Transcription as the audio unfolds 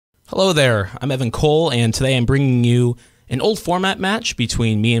Hello there, I'm Evan Cole, and today I'm bringing you an old format match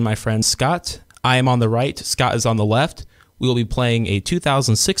between me and my friend Scott. I am on the right, Scott is on the left. We will be playing a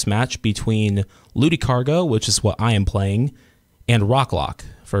 2006 match between Ludicargo, which is what I am playing, and Rocklock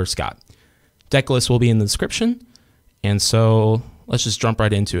for Scott. Deck list will be in the description, and so let's just jump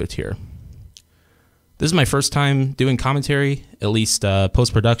right into it here. This is my first time doing commentary, at least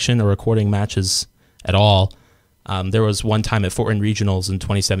post-production or recording matches at all. There was one time at Fort Wayne Regionals in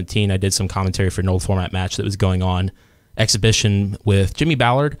 2017, I did some commentary for an old format match that was going on, exhibition with Jimmy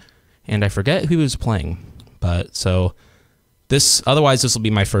Ballard, and I forget who he was playing. But so otherwise this will be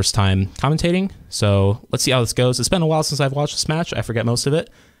my first time commentating. So let's see how this goes. It's been a while since I've watched this match. I forget most of it.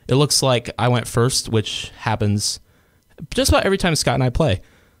 It looks like I went first, which happens just about every time Scott and I play.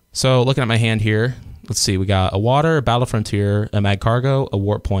 So looking at my hand here, let's see. We got a Water, a Battle Frontier, a Mag Cargo, a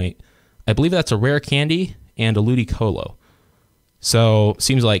Warp Point. I believe that's a Rare Candy and a Ludicargo. So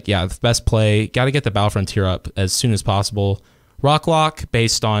seems like, yeah, the best play. Got to get the Battle Frontier up as soon as possible. Rocklock,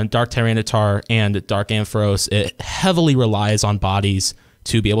 based on Dark Tyranitar and Dark Ampharos, it heavily relies on bodies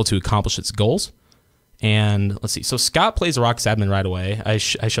to be able to accomplish its goals. And let's see. So Scott plays a Rock's Admin right away. I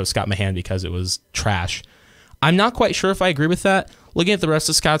show Scott my hand because it was trash. I'm not quite sure if I agree with that. Looking at the rest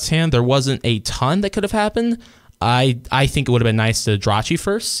of Scott's hand, there wasn't a ton that could have happened. I think it would have been nice to Drachi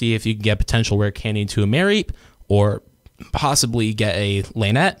first, see if you can get potential Rare Candy into a Mareep, or possibly get a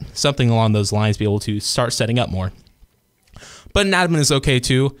Lanette, something along those lines, be able to start setting up more. But an admin is okay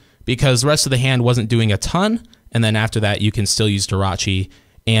too, because the rest of the hand wasn't doing a ton, and then after that you can still use Drachi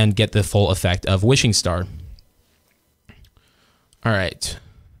and get the full effect of Wishing Star. All right.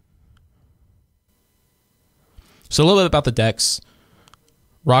 So a little bit about the decks.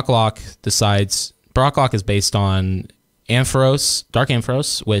 Rocklock is based on Ampharos, Dark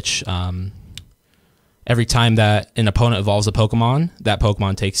Ampharos, which every time that an opponent evolves a Pokemon, that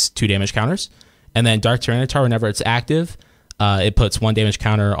Pokemon takes 2 damage counters. And then Dark Tyranitar, whenever it's active, it puts 1 damage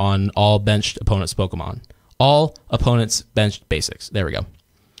counter on all benched opponents' Pokemon. All opponents' benched basics. There we go.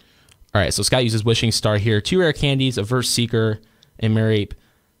 All right, so Scott uses Wishing Star here. 2 Rare Candies, a Verse Seeker, and Mareep.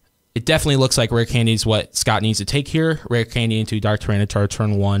 It definitely looks like Rare Candy is what Scott needs to take here. Rare Candy into Dark Tyranitar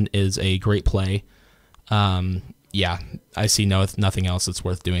turn 1 is a great play. Yeah, I see nothing else that's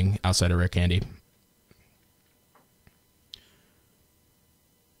worth doing outside of Rare Candy.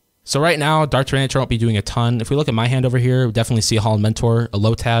 So right now, Dark Tyranitar won't be doing a ton. If we look at my hand over here, we definitely see a Holland Mentor, a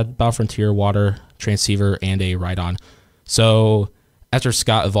Lotad, Battle Frontier, Water, Transceiver, and a Rhydon. So after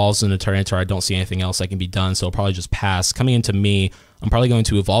Scott evolves into Tyranitar, I don't see anything else that can be done, so I'll probably just pass. Coming into me, I'm probably going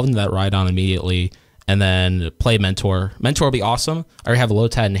to evolve into that Rhydon immediately, and then play Mentor. Mentor will be awesome. I already have a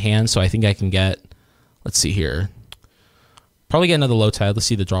Lotad in hand, so I think I can get, let's see here, probably get another Lotad. Let's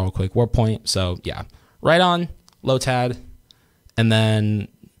see the draw real quick. Warp Point, so yeah. Rhydon, Lotad, and then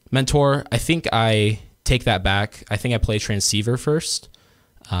Mentor. I think I take that back. I think I play Transceiver first.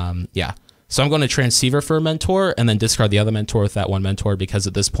 Yeah. So I'm going to Transceiver for a Mentor and then discard the other Mentor with that one Mentor, because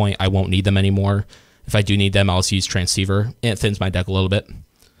at this point I won't need them anymore. If I do need them, I'll just use Transceiver. It thins my deck a little bit.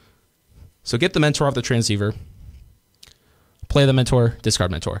 So get the Mentor off the Transceiver. Play the Mentor, discard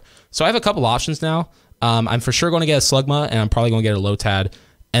Mentor. So I have a couple options now. I'm for sure going to get a Slugma, and I'm probably going to get a Lotad.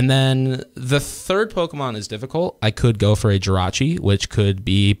 And then the third Pokemon is difficult. I could go for a Jirachi, which could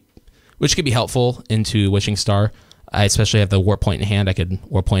be helpful into Wishing Star. I especially have the Warp Point in hand. I could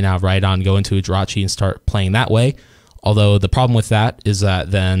Warp Point out of Rhydon, go into a Jirachi, and start playing that way. Although the problem with that is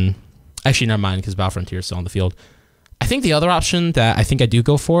that then, actually never mind, because Battle Frontier is still on the field. I think the other option that I think I do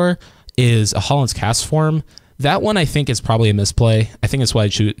go for is a Holland's Cast Form. That one I think is probably a misplay. I think that's what I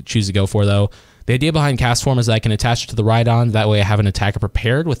choose to go for though. The idea behind Cast Form is that I can attach it to the Rhydon. That way I have an attacker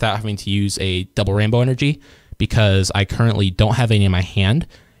prepared without having to use a double Rainbow Energy, because I currently don't have any in my hand.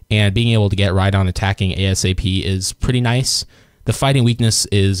 And being able to get Rhydon attacking ASAP is pretty nice. The fighting weakness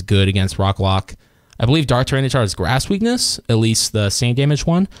is good against Rocklock. I believe Dark Tyranitar is Grass weakness, at least the same damage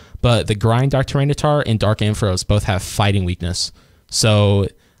one. But the Grind Dark Tyranitar and Dark Ampharos both have fighting weakness. So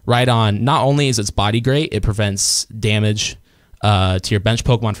Rhydon, not only is its body great, it prevents damage to your bench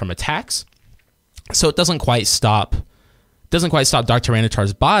Pokemon from attacks. So it doesn't quite stop Dark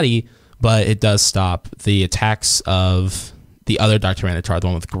Tyranitar's body, but it does stop the attacks of the other Dark Tyranitar, the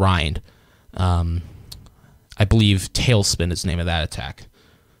one with Grind. I believe Tailspin is the name of that attack.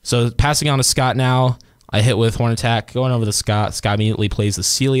 So passing on to Scott now. I hit with Horn Attack, going over to Scott. Scott immediately plays the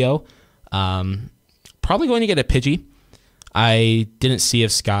Celio. Probably going to get a Pidgey. I didn't see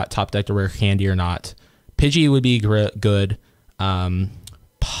if Scott top decked a Rare Candy or not. Pidgey would be good.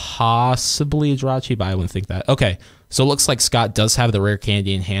 Possibly a Jirachi, but I wouldn't think that. Okay, so it looks like Scott does have the Rare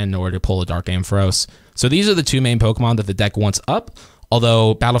Candy in hand in order to pull a Dark Ampharos. So these are the two main Pokemon that the deck wants up.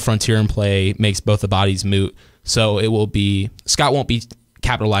 Although Battle Frontier in play makes both the bodies moot, so it will be Scott won't be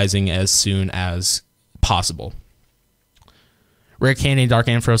capitalizing as soon as possible. Rare Candy Dark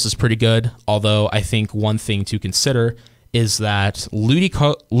Ampharos is pretty good, although I think one thing to consider is that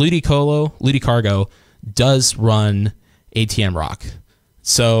Ludicargo does run ATM Rock.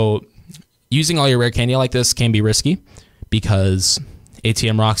 So using all your Rare Candy like this can be risky because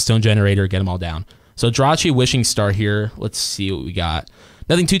ATM Rock, Stone Generator, get them all down. So Jirachi, Wishing Star here. Let's see what we got.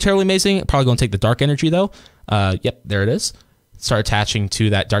 Nothing too terribly amazing. Probably going to take the Dark Energy though. Yep, there it is. Start attaching to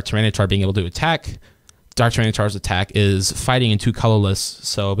that Dark Tyranitar being able to attack. Dark Tyranitar's attack is fighting in 2 colorless,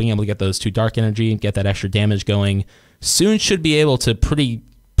 so being able to get those 2 Dark Energy and get that extra damage going soon should be able to pretty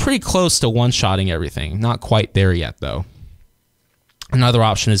close to one-shotting everything. Not quite there yet, though. Another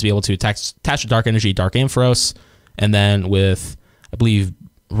option is to be able to attach a Dark Energy, Dark Ampharos, and then with, I believe,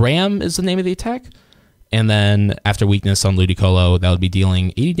 Ram is the name of the attack, and then after weakness on Ludicolo, that would be dealing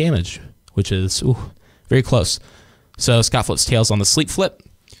 80 damage, which is very close. So Scott flips Tails on the Sleep Flip.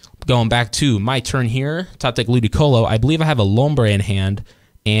 Going back to my turn here, top deck Ludicolo. I believe I have a Lombre in hand,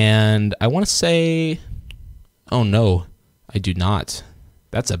 and I want to say, oh no, I do not.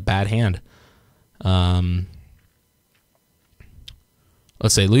 That's a bad hand. Let's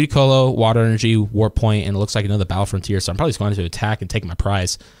say Ludicolo, Water Energy, Warp Point, and it looks like another Battle Frontier, so I'm probably just going to attack and take my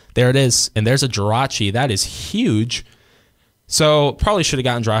prize. There it is, and there's a Jirachi. That is huge. So probably should have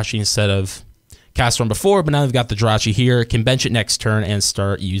gotten Jirachi instead of Cast One before, but now we've got the Jirachi here. Can bench it next turn and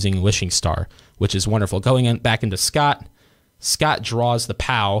start using Wishing Star, which is wonderful. Going back into Scott. Scott draws the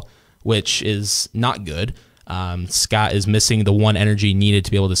POW, which is not good. Scott is missing the 1 energy needed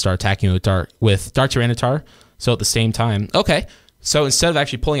to be able to start attacking with Dark Tyranitar. So at the same time, okay. So instead of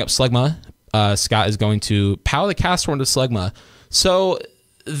actually pulling up Slugma, Scott is going to POW the Cast One to Slugma. So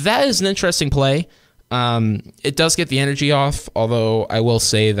that is an interesting play. It does get the energy off, although I will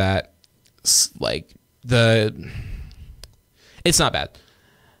say that it's not bad.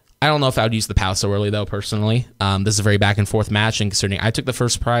 I don't know if I would use the POW so early though, personally. This is a very back and forth match, and considering I took the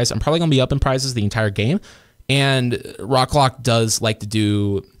first prize, I'm probably going to be up in prizes the entire game. And Rocklock does like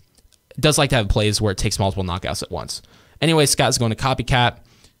to have plays where it takes multiple knockouts at once. Anyway, Scott's going to Copycat,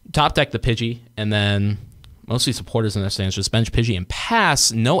 top deck the Pidgey, and then mostly supporters in their stance just bench Pidgey and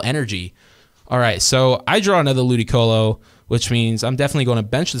pass, no energy. All right, so I draw another Ludicolo, which means I'm definitely going to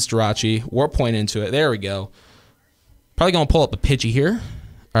bench this Jirachi, Warp Point into it. There we go. Probably going to pull up the Pidgey here.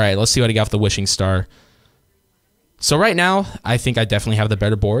 All right, let's see what I got for the Wishing Star. So right now, I think I definitely have the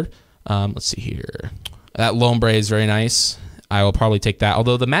better board. Let's see here. That Lombre is very nice. I will probably take that.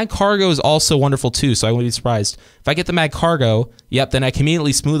 Although the Mad Cargo is also wonderful too, so I wouldn't be surprised. If I get the Mad Cargo, yep, then I can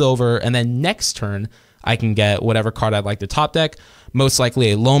immediately smooth over, and then next turn, I can get whatever card I'd like to top deck, most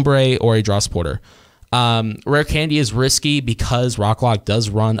likely a Lombre or a Draw Supporter. Rare Candy is risky because Rocklock does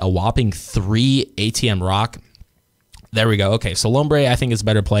run a whopping 3 ATM Rock. There we go. Okay, so Lombre I think is a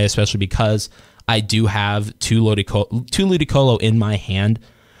better play, especially because I do have two Ludicolo in my hand.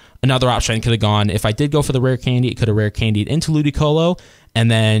 Another option could have gone, if I did go for the Rare Candy, it could have Rare Candied into Ludicolo, and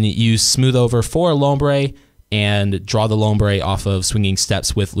then use Smooth Over for a Lombre, and draw the Lombre off of Swinging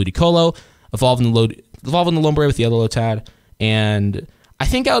Steps with Ludicolo, evolving the Lombre with the other Lotad, and I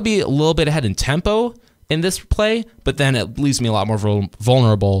think I would be a little bit ahead in tempo in this play, but then it leaves me a lot more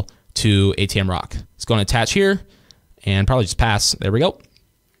vulnerable to ATM Rock. It's going to attach here, and probably just pass. There we go.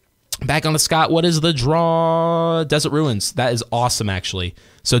 Back on to Scott. What is the draw? Desert Ruins. That is awesome, actually.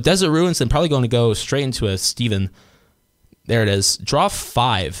 So Desert Ruins, I'm probably going to go straight into a Steven. There it is. Draw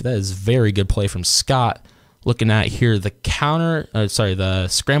 5. That is very good play from Scott. Looking at here, the the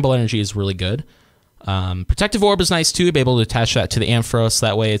Scramble Energy is really good. Protective Orb is nice too. Be able to attach that to the Ampharos.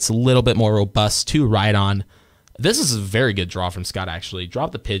 That way it's a little bit more robust to ride on. This is a very good draw from Scott, actually.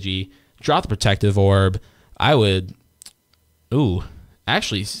 Drop the Pidgey. Drop the Protective Orb. I would... Ooh.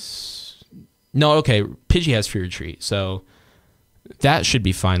 Actually... No, okay. Pidgey has Free Retreat, so that should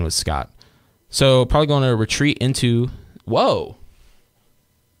be fine with Scott. So probably going to retreat into... Whoa.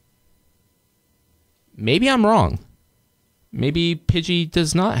 Maybe I'm wrong. Maybe Pidgey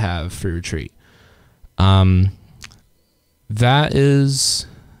does not have Free Retreat. That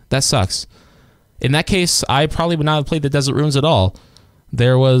sucks. In that case, I probably would not have played the Desert Ruins at all.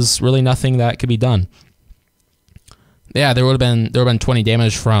 There was really nothing that could be done. Yeah, there would have been 20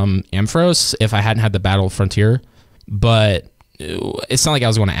 damage from Ampharos if I hadn't had the Battle Frontier, but it's not like I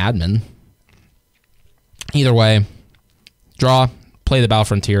was going to admin. Either way, draw, play the Battle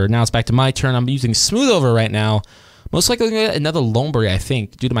Frontier. Now it's back to my turn. I'm using Smooth Over right now. Most likely going to get another Lombre, I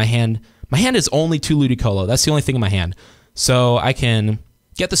think, due to my hand. My hand is only 2 Ludicolo. That's the only thing in my hand. So I can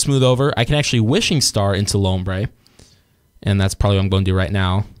get the Smooth Over. I can actually Wishing Star into Lombre. And that's probably what I'm going to do right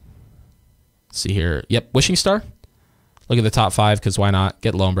now. Let's see here. Yep, Wishing Star. Look at the top 5, because why not?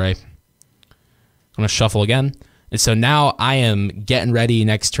 Get Lombre. I'm going to shuffle again. And so now I am getting ready.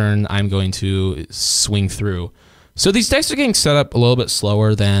 Next turn, I'm going to swing through. So these decks are getting set up a little bit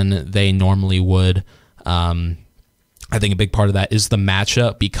slower than they normally would. I think a big part of that is the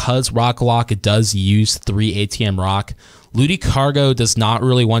matchup. Because Rock Lock does use 3 ATM Rock, Ludicargo does not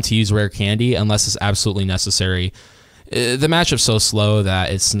really want to use Rare Candy unless it's absolutely necessary. The matchup's so slow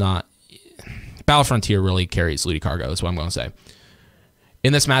that it's not... Battle Frontier really carries Ludicargo, is what I'm going to say.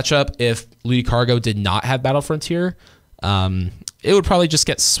 In this matchup, if Ludicargo did not have Battle Frontier, it would probably just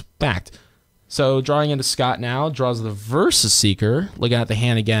get smacked. So drawing into Scott now, draws the Versus Seeker. Looking at the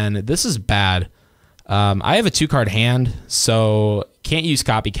hand again, this is bad. I have a 2-card hand, so can't use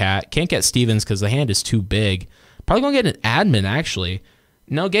Copycat. Can't get Stevens because the hand is too big. Probably going to get an Admin, actually.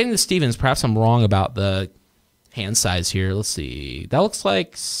 No, getting the Stevens, perhaps I'm wrong about the hand size here. Let's see. That looks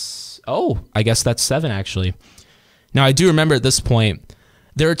like... Oh, I guess that's 7, actually. Now, I do remember at this point,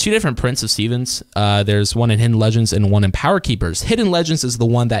 there are 2 different prints of Stevens. There's one in Hidden Legends and one in Power Keepers. Hidden Legends is the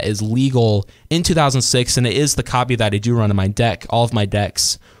one that is legal in 2006, and it is the copy that I do run in my deck. All of my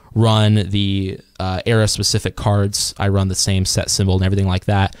decks run the era-specific cards. I run the same set symbol and everything like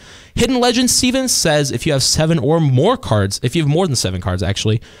that. Hidden Legends Stevens says if you have 7 or more cards, if you have more than 7 cards,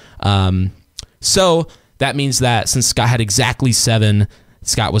 actually. So that means that since Scott had exactly 7,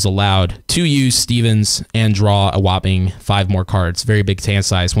 Scott was allowed to use Stevens and draw a whopping 5 more cards. Very big hand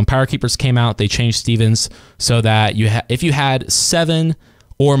size. When Power Keepers came out, they changed Stevens so that if you had 7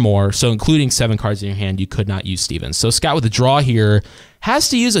 or more, so including 7 cards in your hand, you could not use Stevens. So Scott with the draw here has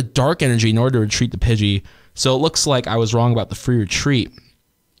to use a Dark Energy in order to retreat the Pidgey. So it looks like I was wrong about the free retreat.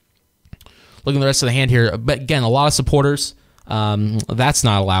 Looking at the rest of the hand here, but again, a lot of supporters. That's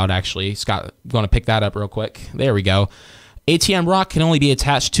not allowed, actually. Scott, going to pick that up real quick. There we go. ATM Rock can only be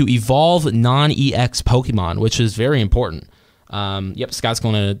attached to evolve non-EX Pokemon, which is very important. Yep, Scott's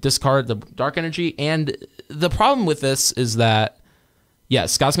going to discard the Dark Energy, and the problem with this is that, yeah,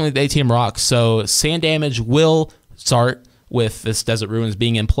 Scott's going to do ATM Rock, so Sand Damage will start with this Desert Ruins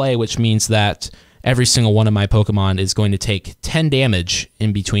being in play, which means that every single one of my Pokemon is going to take 10 damage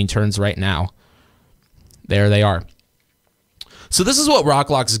in between turns right now. There they are. So this is what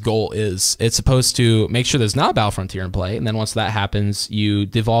Rocklock's goal is. It's supposed to make sure there's not a Battle Frontier in play, and then once that happens, you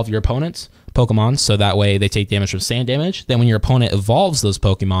devolve your opponent's Pokemon, so that way they take damage from Sand Damage. Then when your opponent evolves those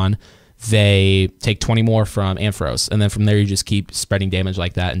Pokemon, they take 20 more from Ampharos, and then from there you just keep spreading damage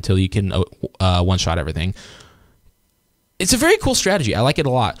like that until you can one-shot everything. It's a very cool strategy. I like it a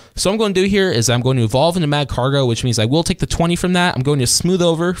lot. So what I'm going to do here is I'm going to evolve into Mad Cargo, which means I will take the 20 from that. I'm going to smooth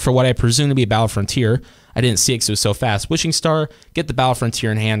over for what I presume to be a Battle Frontier. I didn't see it because it was so fast. Wishing Star, get the Battle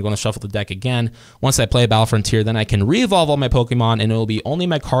Frontier in hand. I'm going to shuffle the deck again. Once I play a Battle Frontier, then I can re-evolve all my Pokemon, and it will be only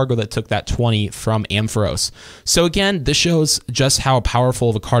my Cargo that took that 20 from Ampharos. So again, this shows just how powerful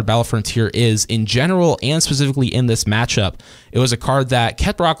of a card Battle Frontier is in general and specifically in this matchup. It was a card that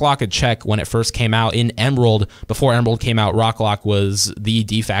kept Rocklock in check when it first came out in Emerald. Before Emerald came out, Rocklock was the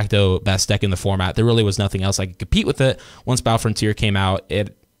de facto best deck in the format. There really was nothing else I could compete with it. Once Battle Frontier came out,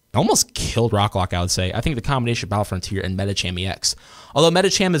 it almost killed Rocklock, I would say. I think the combination of Battle Frontier and Medicham EX. Although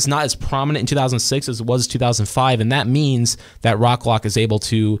Medicham is not as prominent in 2006 as it was 2005, and that means that Rocklock is able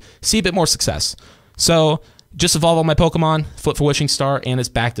to see a bit more success. So just evolve all my Pokemon, flip for Wishing Star, and it's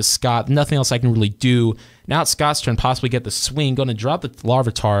back to Scott. Nothing else I can really do. Now it's Scott's turn, possibly get the swing. Going to drop the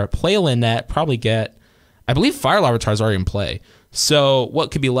Larvitar, play a Lynette, probably get... I believe Fire Larvitar is already in play. So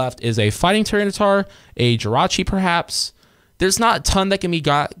what could be left is a Fighting Tyranitar, a Jirachi perhaps. There's not a ton that can be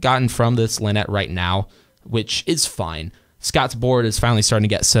gotten from this Lynette right now, which is fine. Scott's board is finally starting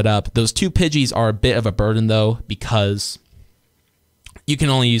to get set up. Those 2 Pidgeys are a bit of a burden, though, because you can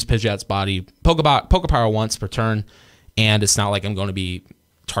only use Pidgeot's body Pokepower once per turn, and it's not like I'm going to be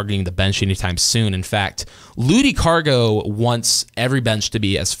targeting the bench anytime soon. In fact, Ludicargo wants every bench to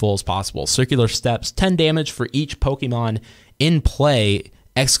be as full as possible. Circular Steps, 10 damage for each Pokemon in play,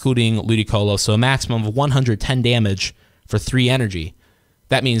 excluding Ludicolo, so a maximum of 110 damage for 3 energy.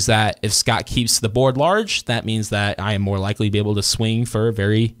 That means that if Scott keeps the board large, that means that I am more likely to be able to swing for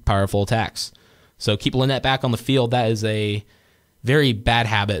very powerful attacks. So keep Lynette back on the field. That is a very bad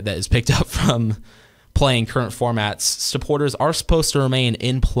habit that is picked up from playing current formats. Supporters are supposed to remain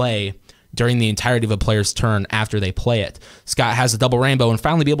in play during the entirety of a player's turn after they play it. Scott has a double rainbow and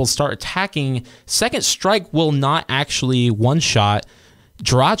finally be able to start attacking. Second Strike will not actually one-shot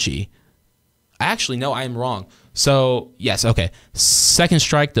Jirachi. Actually, no, I am wrong. So, yes, okay. Second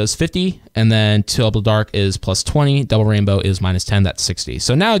Strike does 50, and then Double Dark is plus 20. Double Rainbow is minus 10. That's 60.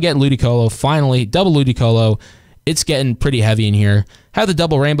 So now again, Ludicolo, finally, double Ludicolo, it's getting pretty heavy in here. Have the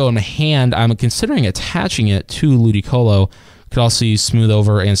double rainbow in my hand. I'm considering attaching it to Ludicargo. Could also use Smooth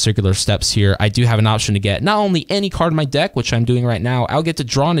Over and Circular Steps here. I do have an option to get not only any card in my deck, which I'm doing right now, I'll get to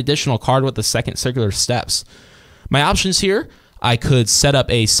draw an additional card with the second Circular Steps. My options here, I could set up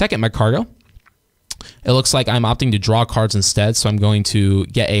a second Ludicargo. It looks like I'm opting to draw cards instead, so I'm going to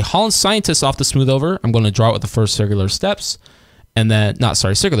get a Holland Scientist off the Smooth Over. I'm going to draw it with the first Circular Steps, and then,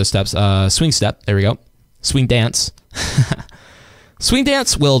 Circular Steps, Swing Step, there we go. Swing Dance. Swing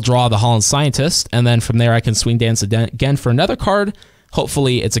Dance will draw the Holland Scientist, and then from there I can Swing Dance again for another card.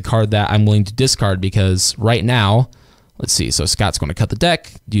 Hopefully it's a card that I'm willing to discard, because right now, let's see, so Scott's going to cut the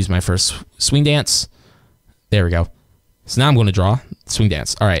deck, use my first Swing Dance. There we go. So now I'm going to draw Swing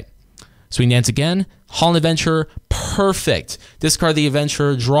Dance. All right. Swing Dance again. Holland Adventure, perfect. Discard the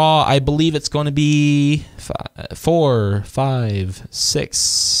Adventure, draw, I believe it's going to be 4, 5, 6,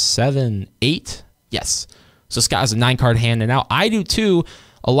 7, 8. Yes. So Scott has a 9-card hand, and now I do too.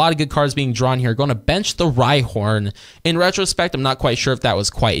 A lot of good cards being drawn here. Going to bench the Rhyhorn. In retrospect, I'm not quite sure if that was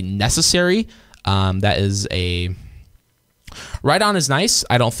quite necessary. That is a... Rhydon is nice.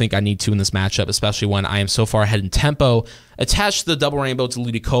 I don't think I need to in this matchup, especially when I am so far ahead in tempo. Attached the double rainbow to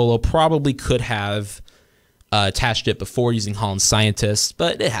Ludicargo. Probably could have attached it before using Holland Scientist,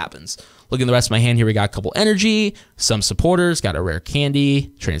 but it happens. Looking at the rest of my hand here, we got a couple energy, some supporters, got a rare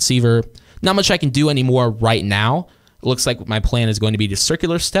candy, transceiver. Not much I can do anymore right now. It looks like my plan is going to be to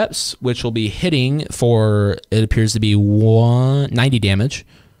Circular Steps, which will be hitting for, it appears to be 90 damage.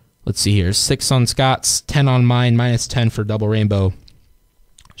 Let's see here, 6 on Scott's, 10 on mine, minus 10 for double rainbow.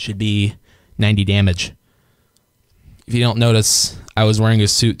 Should be 90 damage. If you don't notice, I was wearing a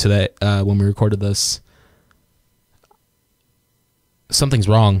suit today when we recorded this. Something's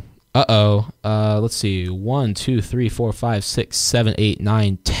wrong. Let's see. 1, 2, 3, 4, 5, 6, 7, 8,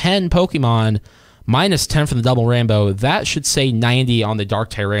 9, 10 Pokemon. Minus 10 from the double rainbow. That should say 90 on the Dark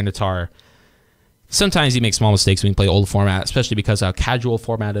Tyranitar. Sometimes you make small mistakes when you play old format, especially because how casual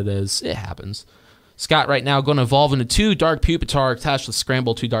format it is. It happens. Scott right now going to evolve into 2 Dark Pupitar, attach the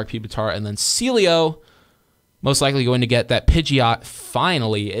Scramble, 2 Dark Pupitar, and then Celio. Most likely going to get that Pidgeot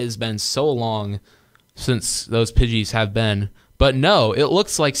finally. It has been so long since those Pidgeys have been. But no, it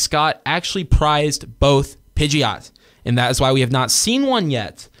looks like Scott actually prized both Pidgeot, and that is why we have not seen one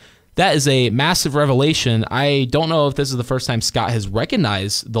yet. That is a massive revelation. I don't know if this is the first time Scott has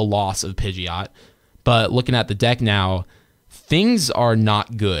recognized the loss of Pidgeot, but looking at the deck now, things are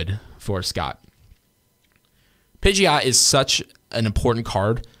not good for Scott. Pidgeot is such an important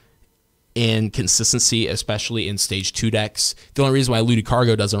card in consistency, especially in Stage 2 decks. The only reason why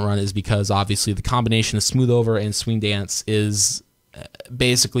Ludicargo doesn't run is because obviously the combination of Smooth Over and Swing Dance is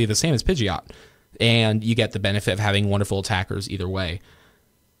basically the same as Pidgeot, and you get the benefit of having wonderful attackers either way.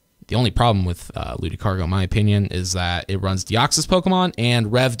 The only problem with Ludicargo, in my opinion, is that it runs Deoxys Pokemon,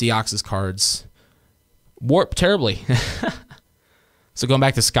 and Rev Deoxys cards warp terribly. So going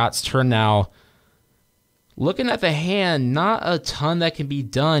back to Scott's turn now, looking at the hand, not a ton that can be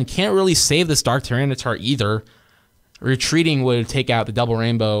done. Can't really save this Dark Tyranitar either. Retreating would take out the double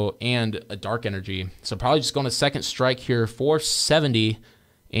rainbow and a dark energy. So probably just going to second strike here, 470,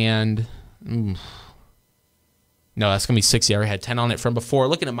 and no, that's going to be 60. I already had 10 on it from before.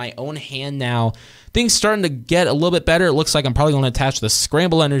 Looking at my own hand now, things starting to get a little bit better. It looks like I'm probably going to attach the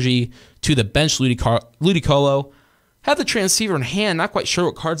Scramble energy to the bench Ludicargo. Have the Transceiver in hand. Not quite sure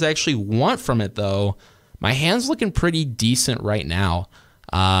what cards I actually want from it, though. My hand's looking pretty decent right now.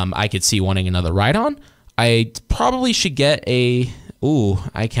 I could see wanting another Rhydon. I probably should get a... Ooh,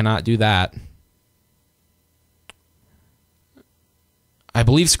 I cannot do that. I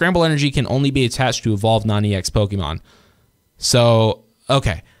believe Scramble Energy can only be attached to evolved non-EX Pokemon. So,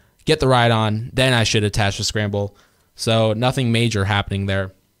 okay. Get the Rhydon, then I should attach the Scramble. So, nothing major happening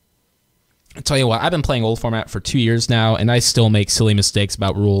there. I'll tell you what, I've been playing old format for 2 years now, and I still make silly mistakes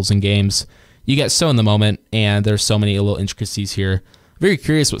about rules and games. You get so in the moment, and there's so many little intricacies here. Very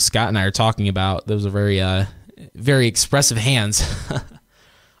curious what Scott and I are talking about. Those are very expressive hands. All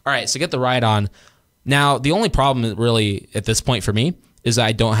right, so get the Rhydon. Now, the only problem really at this point for me is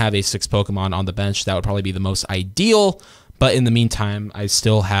I don't have a 6 Pokemon on the bench. That would probably be the most ideal, but in the meantime, I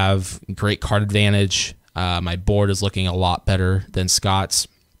still have great card advantage. My board is looking a lot better than Scott's.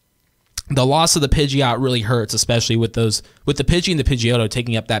 The loss of the Pidgeot really hurts, especially with the Pidgey and the Pidgeotto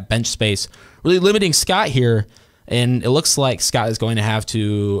taking up that bench space, really limiting Scott here. And it looks like Scott is going to have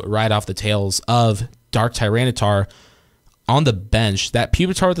to ride off the tails of Dark Tyranitar on the bench. That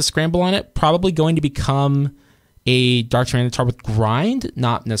Pupitar with the Scramble on it, probably going to become a Dark Tyranitar with Grind,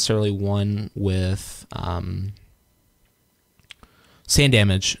 not necessarily one with Sand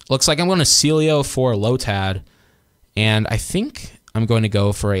Damage. Looks like I'm going to Celio for Lotad. And I think I'm going to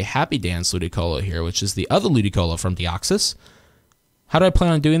go for a Happy Dance Ludicolo here, which is the other Ludicolo from Deoxys. How do I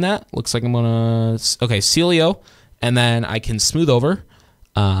plan on doing that? Looks like I'm going to... Okay, Celio, and then I can smooth over.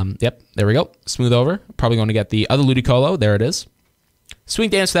 Yep, there we go. Smooth over. Probably going to get the other Ludicolo. There it is. Swing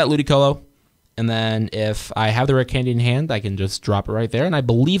Dance to that Ludicolo. And then if I have the Rare Candy in hand, I can just drop it right there. And I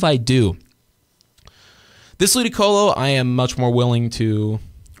believe I do. This Ludicolo, I am much more willing to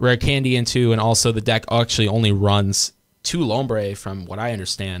Rare Candy into, and also the deck actually only runs 2 Lombre from what I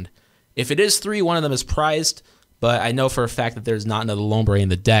understand. If it is 3, one of them is prized, but I know for a fact that there's not another Lombre in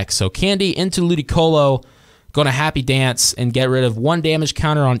the deck. So Candy into Ludicolo, going to Happy Dance and get rid of 1 damage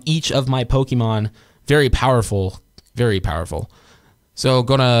counter on each of my Pokemon. Very powerful, very powerful. So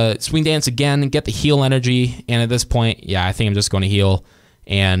going to Swing Dance again, get the heal energy, and at this point, yeah, I think I'm just going to heal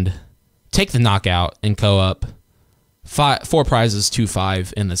and take the knockout and go up 4 prizes,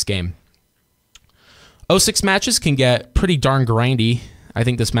 2-5 in this game. 06 matches can get pretty darn grindy. I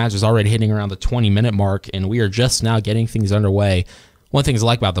think this match is already hitting around the 20-minute mark, and we are just now getting things underway. One thing I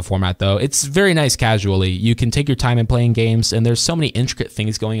like about the format, though, it's very nice casually. You can take your time in playing games, and there's so many intricate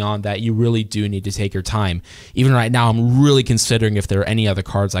things going on that you really do need to take your time. Even right now, I'm really considering if there are any other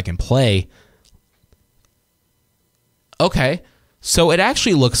cards I can play. Okay, so it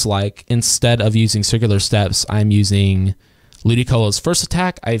actually looks like instead of using Circular Steps, I'm using Ludicolo's first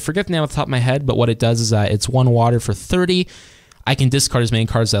attack. I forget the name off the top of my head, but what it does is that it's 1 water for 30. I can discard as many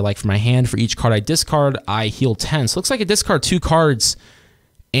cards as I like from my hand. For each card I discard, I heal 10. So it looks like I discard 2 cards,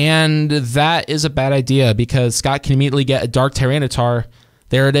 and that is a bad idea because Scott can immediately get a Dark Tyranitar.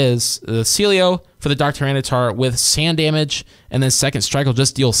 There it is. The Celio for the Dark Tyranitar with sand damage, and then second strike will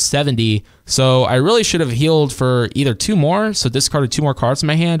just deal 70. So I really should have healed for either 2 more, so discarded 2 more cards in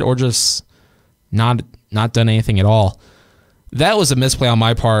my hand, or just not done anything at all. That was a misplay on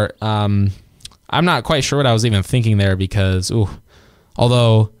my part. I'm not quite sure what I was even thinking there because,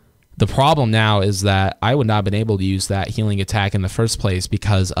 although the problem now is that I would not have been able to use that healing attack in the first place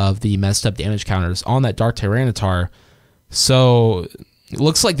because of the messed up damage counters on that Dark Tyranitar. So it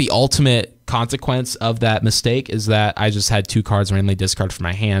looks like the ultimate consequence of that mistake is that I just had 2 cards randomly discarded from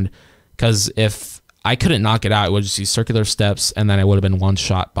my hand, because if I couldn't knock it out, it would just use Circular Steps, and then I would have been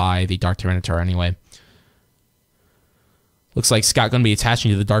one-shot by the Dark Tyranitar anyway. Looks like Scott going to be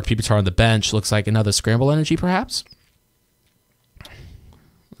attaching to the Dark Pupitar on the bench. Looks like another Scramble Energy, perhaps?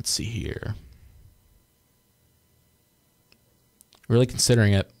 Let's see here. Really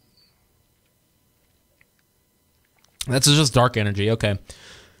considering it. That's just Dark Energy, okay.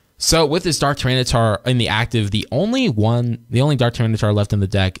 So with this Dark Tyranitar in the active, the only Dark Tyranitar left in the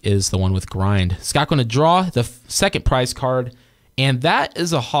deck is the one with Grind. Scott going to draw the second prize card, and that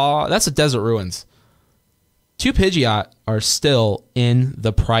is that's a Desert Ruins. 2 Pidgeot are still in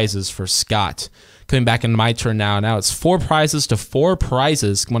the prizes for Scott. Coming back into my turn now. Now it's 4 prizes to 4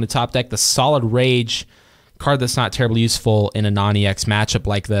 prizes. I'm going to top deck the Solid Rage card that's not terribly useful in a non-EX matchup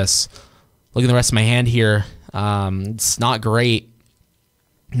like this. Look at the rest of my hand here. It's not great.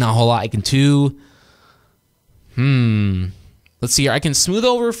 Not a whole lot I can do. Let's see here. I can smooth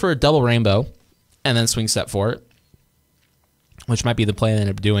over for a Double Rainbow and then swing step for it, which might be the play I end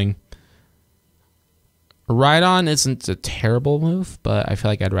up doing. Ride-On isn't a terrible move, but I feel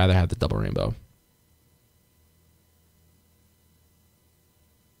like I'd rather have the Double Rainbow.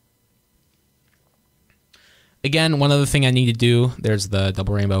 Again, one other thing I need to do, there's the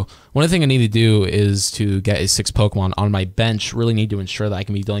Double Rainbow. One other thing I need to do is to get a 6 Pokemon on my bench. Really need to ensure that I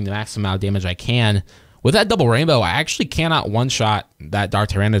can be dealing the maximum amount of damage I can. With that Double Rainbow, I actually cannot one-shot that Dark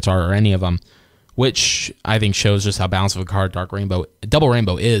Tyranitar or any of them, which I think shows just how balanced of a card Double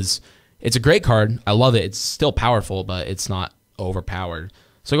Rainbow is. It's a great card. I love it. It's still powerful, but it's not overpowered.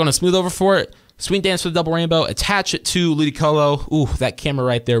 So I'm going to smooth over for it. Swing Dance for the Double Rainbow. Attach it to Ludicolo. Ooh, that camera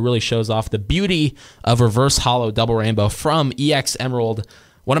right there really shows off the beauty of Reverse Hollow Double Rainbow from EX Emerald.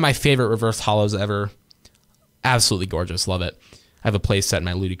 One of my favorite Reverse Hollows ever. Absolutely gorgeous. Love it. I have a play set in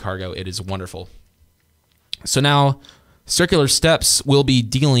my Ludicargo. It is wonderful. So now Circular Steps will be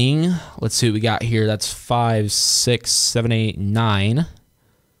dealing, let's see what we got here. That's 5, 6, 7, 8, 9.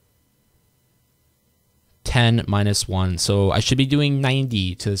 10 minus 1. So I should be doing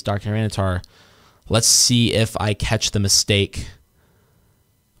 90 to this Dark Tyranitar. Let's see if I catch the mistake.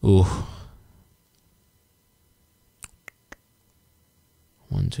 Ooh.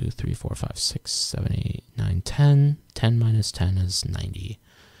 1, 2, 3, 4, 5, 6, 7, 8, 9, 10. 10 minus 10 is 90.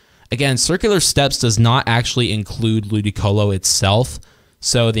 Again, Circular Steps does not actually include Ludicolo itself.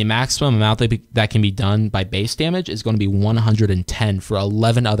 So the maximum amount that can be done by base damage is going to be 110 for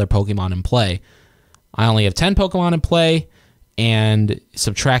 11 other Pokemon in play. I only have 10 Pokemon in play, and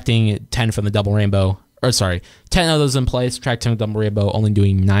subtracting 10 from the Double Rainbow or sorry, 10 of those in play. Subtract 10 with Double Rainbow, only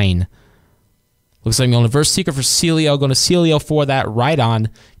doing 9. Looks like I'm going to Verse Seeker for Celio. Going to Celio for that Rhydon.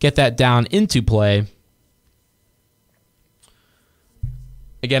 Get that down into play.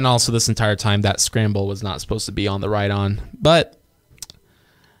 Again, also this entire time, that Scramble was not supposed to be on the Rhydon. But,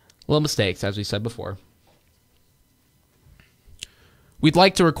 little mistakes, as we said before. We'd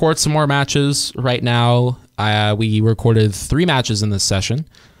like to record some more matches right now. We recorded 3 matches in this session.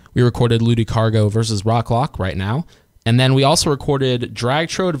 We recorded Ludicargo versus Rocklock right now. And then we also recorded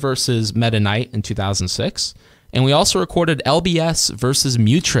Dragtrode versus Meta Knight in 2006. And we also recorded LBS versus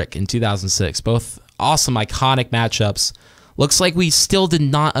Mutrick in 2006. Both awesome, iconic matchups. Looks like we still did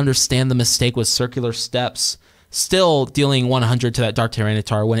not understand the mistake with Circular Steps. Still dealing 100 to that Dark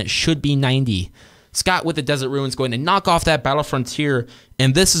Tyranitar when it should be 90. Scott with the Desert Ruins going to knock off that Battle Frontier.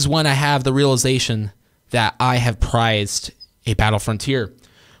 And this is when I have the realization that I have prized a Battle Frontier.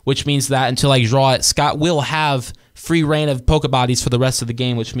 Which means that until I draw it, Scott will have free reign of Pokebodies for the rest of the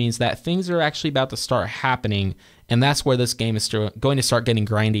game, which means that things are actually about to start happening, and that's where this game is going to start getting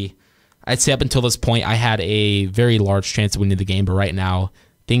grindy. I'd say up until this point, I had a very large chance of winning the game, but right now,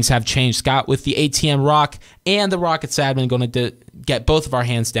 things have changed. Scott with the ATM Rock and the Rocket's Admin going to get both of our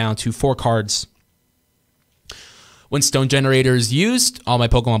hands down to 4 cards. When Stone Generator is used, all my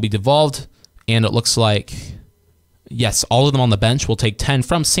Pokemon will be devolved, and it looks like, yes, all of them on the bench will take 10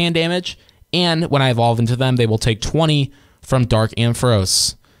 from Sand Damage, and when I evolve into them, they will take 20 from Dark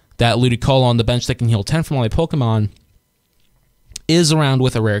Ampharos. That Ludicolo on the bench that can heal 10 from all my Pokemon is around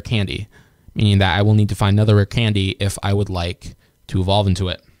with a rare candy, meaning that I will need to find another rare candy if I would like to evolve into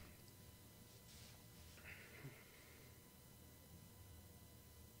it.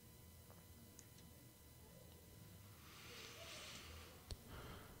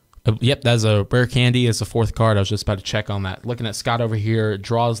 Yep, that's a rare candy. It's the 4th card. I was just about to check on that. Looking at Scott over here,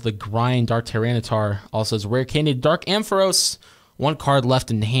 draws the Grind Dark Tyranitar. Also has a rare candy, Dark Ampharos. 1 card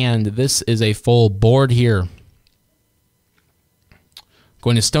left in hand. This is a full board here.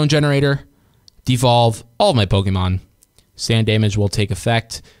 Going to Stone Generator, devolve all of my Pokemon. Sand Damage will take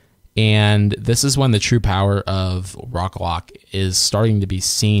effect. And this is when the true power of Rocklock is starting to be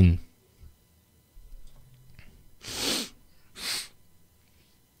seen.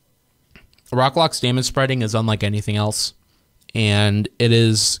 Rocklock's damage spreading is unlike anything else, and it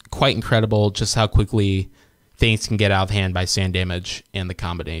is quite incredible just how quickly things can get out of hand by Sand Damage and the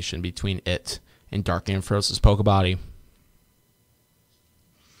combination between it and Dark Ampharos' Pokebody.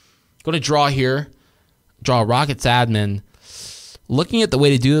 Going to draw here, draw Rocket's Admin. Looking at the way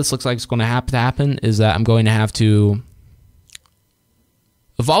to do this, looks like it's going to have to happen, is that I'm going to have to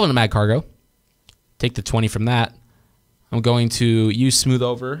evolve into Magcargo, take the 20 from that. I'm going to use Smooth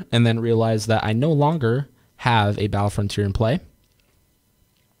Over and then realize that I no longer have a Battle Frontier in play.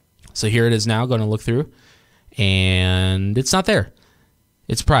 So here it is now, going to look through, and it's not there.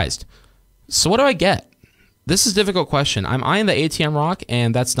 It's prized. So what do I get? This is a difficult question. I'm eyeing the ATM Rock,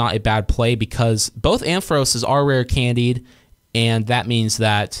 and that's not a bad play because both Amphoroses are rare candied, and that means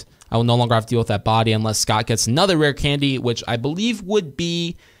that I will no longer have to deal with that body unless Scott gets another rare candy, which I believe would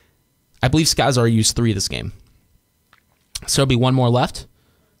be... I believe Scott has already used 3 this game. So there'll be 1 more left.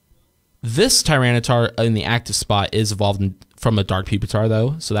 This Tyranitar in the active spot is evolved from a Dark Pupitar,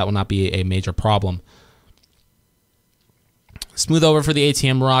 though, so that will not be a major problem. Smooth Over for the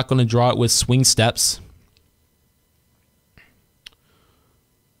ATM Rock. Going to draw it with Swing Steps.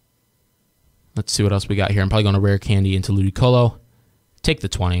 Let's see what else we got here. I'm probably going to rare candy into Ludicolo. Take the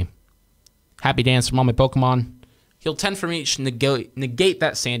 20. Happy Dance from all my Pokemon. Heal 10 from each. Negate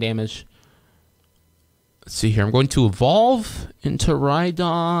that Sand Damage. Let's see here. I'm going to evolve into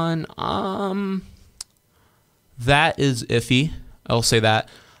Rhydon. That is iffy. I will say that.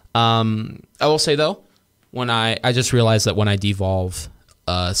 I will say, though, when I just realized that when I devolve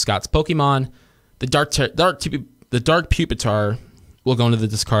Scott's Pokemon, the Dark Pupitar will go into the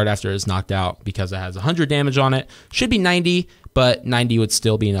discard after it's knocked out because it has 100 damage on it. Should be 90, but 90 would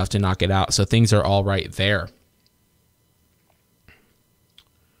still be enough to knock it out. So things are all right there.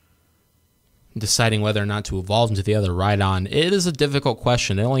 Deciding whether or not to evolve into the other Rhydon. It is a difficult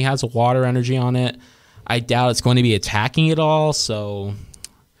question. It only has a water energy on it. I doubt it's going to be attacking it all, so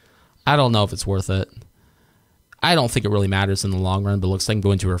I don't know if it's worth it. I don't think it really matters in the long run, but it looks like I'm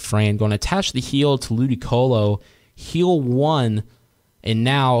going to refrain. Going to attach the heal to Ludicolo, heal 1, and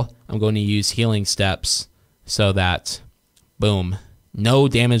now I'm going to use Healing Steps so that, boom, no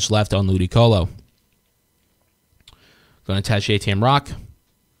damage left on Ludicolo. Going to attach ATM Rock.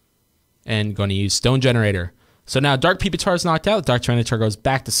 And going to use Stone Generator. So now Dark Pupitar is knocked out. Dark Tyranitar goes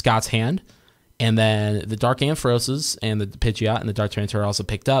back to Scott's hand. And then the Dark Amphoroses and the Pidgeot and the Dark Tyranitar are also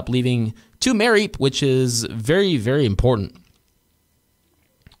picked up, leaving to Mareep, which is very, very important.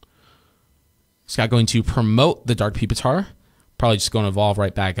 Scott going to promote the Dark Pupitar. Probably just going to evolve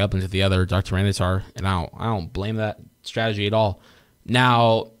right back up into the other Dark Tyranitar, and I don't blame that strategy at all.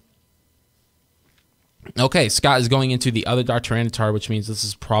 Now, okay, Scott is going into the other Dark Tyranitar, which means this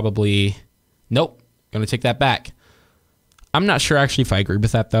is probably... Nope, going to take that back. I'm not sure actually if I agree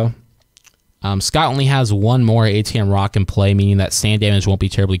with that, though. Scott only has one more ATM Rock in play, meaning that sand damage won't be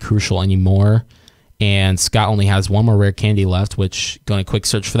terribly crucial anymore. And Scott only has one more rare candy left, which going to quick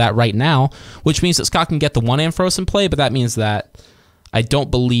search for that right now, which means that Scott can get the one Ampharos in play, but that means that I don't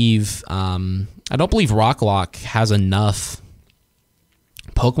believe Rock Lock has enough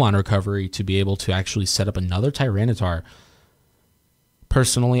Pokemon recovery to be able to actually set up another Tyranitar.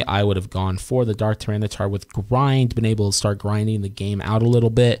 Personally, I would have gone for the Dark Tyranitar with Grind, been able to start grinding the game out a little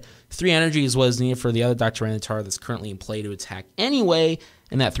bit. 3 energy is what is needed for the other Dark Tyranitar that's currently in play to attack anyway,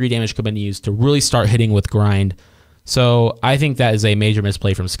 and that 3 damage could have been used to really start hitting with Grind. So I think that is a major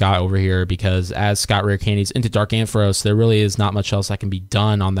misplay from Scott over here, because as Scott rare candies into Dark Ampharos, there really is not much else that can be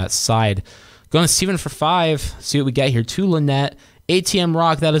done on that side. Going to Steven for 5, see what we get here. 2 Lynette, ATM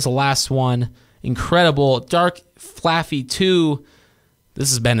Rock, that is the last one. Incredible. Dark Flaffy 2. This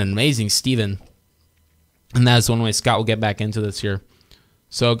has been an amazing Steven. And that is one way Scott will get back into this here.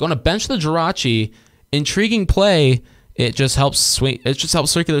 So going to bench the Jirachi. Intriguing play. It just helps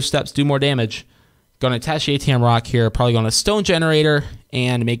Circular Steps do more damage. Going to attach the ATM Rock here. Probably going to Stone Generator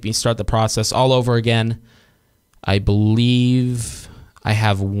and make me start the process all over again. I believe I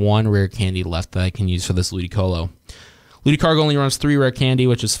have 1 rare candy left that I can use for this Ludicolo. Ludicargo only runs 3 rare candy,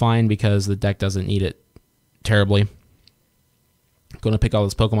 which is fine because the deck doesn't need it terribly. Going to pick all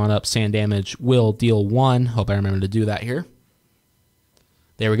this Pokemon up. Sand damage will deal 1. Hope I remember to do that here.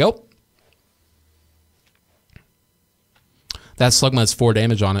 There we go. That Slugma has 4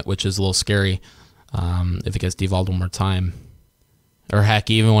 damage on it, which is a little scary if it gets devolved one more time. Or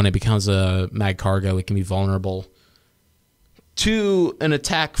heck, even when it becomes a Magcargo, it can be vulnerable to an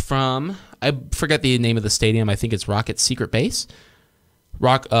attack from... I forget the name of the stadium. I think it's Rocket's Secret Base.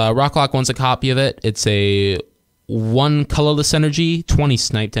 Rocklock wants a copy of it. It's a 1 colorless energy, 20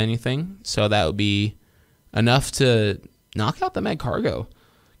 snipe to anything. So that would be enough to knock out the Magcargo.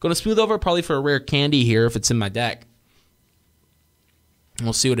 Going to smooth over probably for a rare candy here if it's in my deck.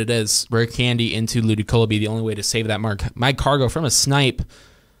 We'll see what it is. Rare candy into Ludicolo be the only way to save that Magcargo from a snipe.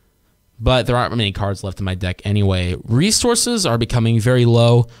 But there aren't many cards left in my deck anyway. Resources are becoming very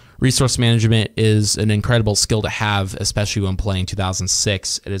low. Resource management is an incredible skill to have, especially when playing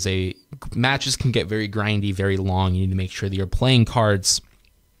 2006. It is matches can get very grindy, very long. You need to make sure that you're playing cards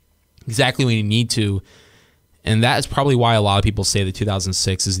exactly when you need to. And that is probably why a lot of people say that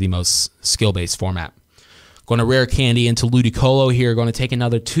 2006 is the most skill-based format. Going to rare candy into Ludicolo here. Going to take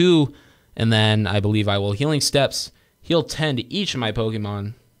another 2. And then I believe I will Healing Steps. Heal 10 to each of my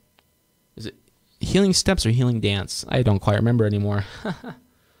Pokemon. Is it Healing Steps or Healing Dance? I don't quite remember anymore.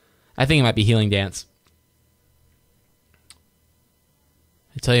 I think it might be Healing Dance.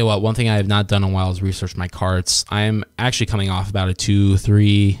 I tell you what, one thing I have not done in a while is research my cards. I'm actually coming off about a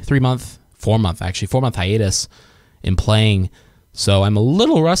 4 month hiatus in playing. So I'm a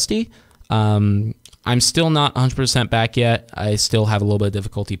little rusty. I'm still not 100% back yet. I still have a little bit of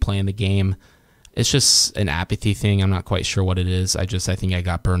difficulty playing the game. It's just an apathy thing. I'm not quite sure what it is. I think I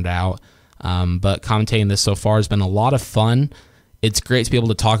got burned out. But commentating this so far has been a lot of fun. It's great to be able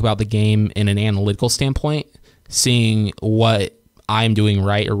to talk about the game in an analytical standpoint, seeing what I'm doing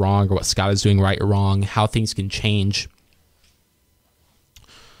right or wrong, or what Scott is doing right or wrong, how things can change.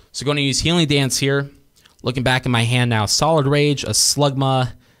 So going to use Healing Dance here. Looking back in my hand now, Solid Rage, a Slugma,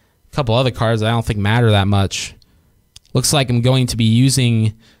 a couple other cards that I don't think matter that much. Looks like I'm going to be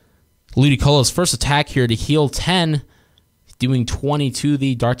using Ludicolo's first attack here to heal 10, doing 20 to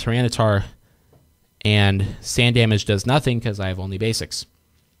the Dark Tyranitar. And sand damage does nothing because I have only basics.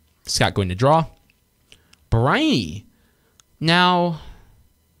 Scott going to draw. Briny. Now,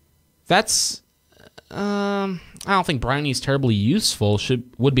 that's... I don't think Briny is terribly useful.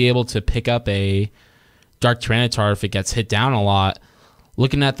 Would be able to pick up a Dark Tyranitar if it gets hit down a lot.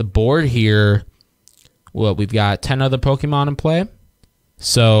 Looking at the board here, well, we've got 10 other Pokemon in play.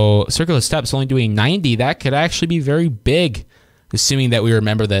 So Circular Steps only doing 90. That could actually be very big, assuming that we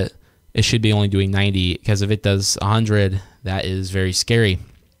remember that it should be only doing 90, because if it does 100, that is very scary.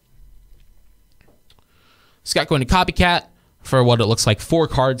 Scott going to Copycat for what it looks like 4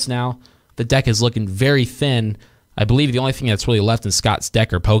 cards now. The deck is looking very thin. I believe the only thing that's really left in Scott's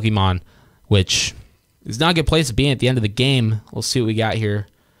deck are Pokemon, which is not a good place to be at the end of the game. We'll see what we got here.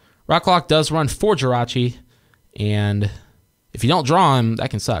 Rocklock does run 4 Jirachi, and if you don't draw him, that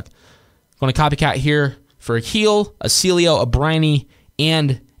can suck. Going to copycat here for a heal, a Celio, a Briny,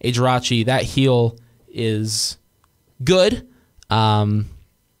 and a Jirachi. That heal is good. We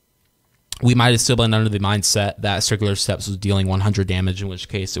might have still been under the mindset that Circular Steps was dealing 100 damage, in which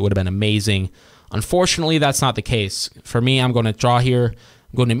case it would have been amazing. Unfortunately, that's not the case. For me, I'm going to draw here.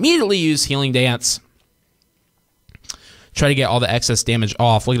 I'm going to immediately use Healing Dance. Try to get all the excess damage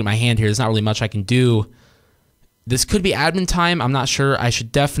off. Looking at my hand here, there's not really much I can do. This could be admin time. I'm not sure. I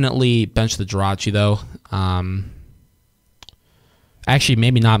should definitely bench the Jirachi, though. Actually,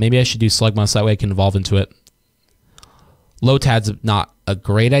 maybe not. Maybe I should do Slugma so that way I can evolve into it. Lotad's not a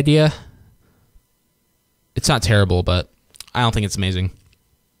great idea. It's not terrible, but I don't think it's amazing.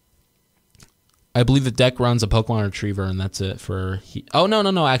 I believe the deck runs a Pokemon Retriever, and that's it for... Oh,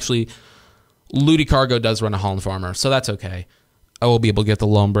 no. Actually, Ludicargo does run a Holland Farmer, so that's okay. I will be able to get the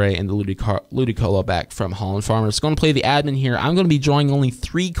Lombre and the Ludicolo back from Holland Farmer. It's going to play the admin here. I'm going to be drawing only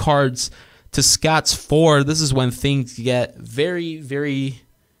 3 cards to Scott's 4. This is when things get very, very,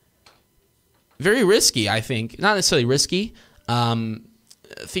 very risky, I think. Not necessarily risky.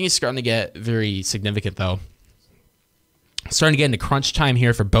 Things are starting to get very significant, though. Starting to get into crunch time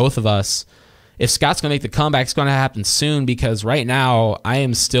here for both of us. If Scott's going to make the comeback, it's going to happen soon, because right now I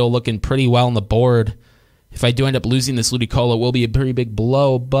am still looking pretty well on the board. If I do end up losing this Ludicolo, it will be a pretty big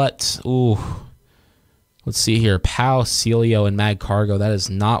blow, but, ooh. Let's see here. Pow, Celio, and Mag Cargo. That is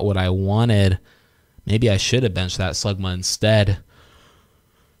not what I wanted. Maybe I should have benched that Slugma instead.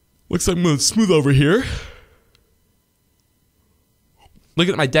 Looks like I'm going to smooth over here.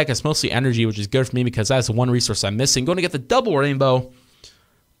 Looking at my deck, it's mostly energy, which is good for me because that's the one resource I'm missing. Going to get the double rainbow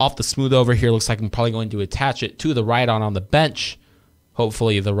off the smooth over here. Looks like I'm probably going to attach it to the Rhydon on the bench.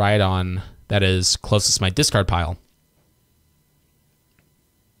 Hopefully the Rhydon that is closest to my discard pile.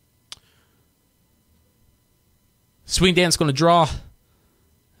 Swing Dance going to draw.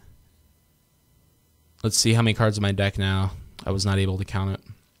 Let's see how many cards in my deck now. I was not able to count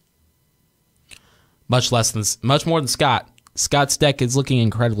it. Much more than Scott. Scott's deck is looking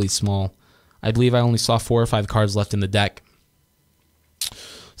incredibly small. I believe I only saw 4 or 5 cards left in the deck.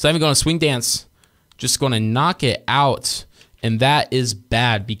 So I'm going to Swing Dance. Just going to knock it out. And that is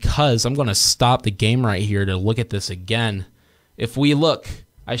bad because I'm going to stop the game right here to look at this again. If we look,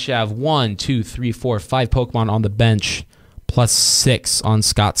 I should have 1, 2, 3, 4, 5 Pokemon on the bench plus 6 on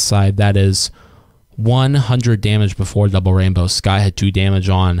Scott's side. That is 100 damage before Double Rainbow. Scott had 2 damage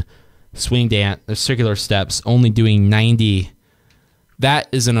on Swing Dance. The Circular Steps only doing 90. That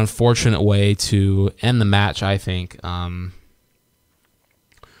is an unfortunate way to end the match, I think.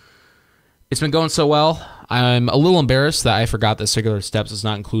 It's been going so well. I'm a little embarrassed that I forgot that Circular Steps does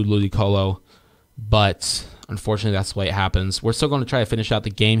not include Ludicolo, but unfortunately that's the way it happens. We're still going to try to finish out the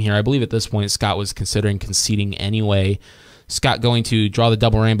game here. I believe at this point Scott was considering conceding anyway. Scott going to draw the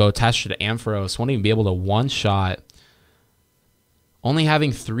double rainbow, attach it to Ampharos. Won't even be able to one-shot. Only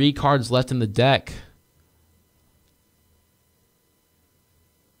having 3 cards left in the deck.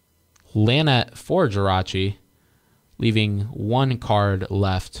 Lannett for Jirachi, leaving 1 card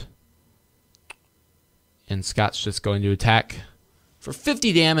left. And Scott's just going to attack for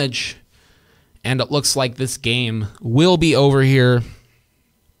 50 damage. And it looks like this game will be over here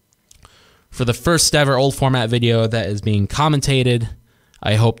for the first ever old format video that is being commentated.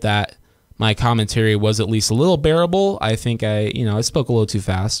 I hope that my commentary was at least a little bearable. I think I spoke a little too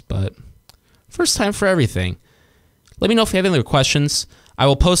fast, but first time for everything. Let me know if you have any other questions. I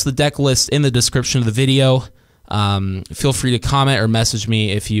will post the deck list in the description of the video. Feel free to comment or message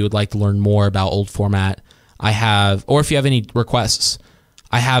me if you would like to learn more about old format. Or if you have any requests.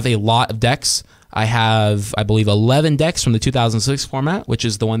 I have a lot of decks. I have, I believe, 11 decks from the 2006 format, which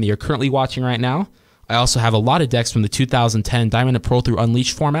is the one that you're currently watching right now. I also have a lot of decks from the 2010 Diamond and Pearl through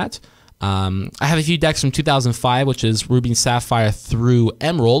Unleashed format. I have a few decks from 2005, which is Ruby and Sapphire through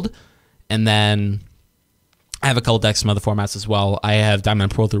Emerald. And then I have a couple decks from other formats as well. I have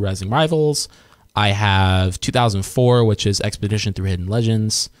Diamond and Pearl through Rising Rivals. I have 2004, which is Expedition through Hidden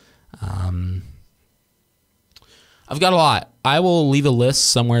Legends. I've got a lot. I will leave a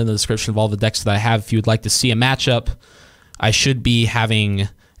list somewhere in the description of all the decks that I have if you would like to see a matchup. I should be having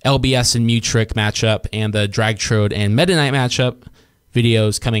LBS and Mewtrick matchup and the Dragtrode and Meta Knight matchup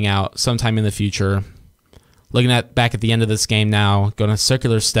videos coming out sometime in the future. Looking at back at the end of this game now, going to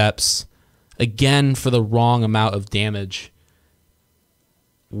Circular Steps. Again for the wrong amount of damage.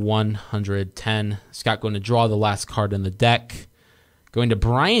 110. Scott going to draw the last card in the deck. Going to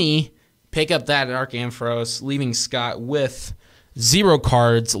Briny. Pick up that Dark Ampharos, leaving Scott with 0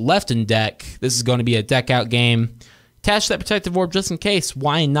 cards left in deck. This is going to be a deck out game. Attach that Protective Orb just in case.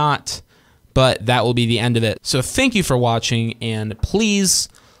 Why not? But that will be the end of it. So thank you for watching, and please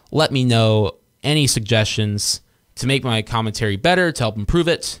let me know any suggestions to make my commentary better, to help improve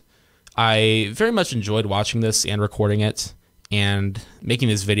it. I very much enjoyed watching this and recording it, and making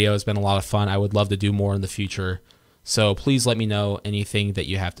this video has been a lot of fun. I would love to do more in the future. So please let me know anything that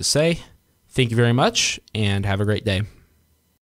you have to say. Thank you very much, and have a great day.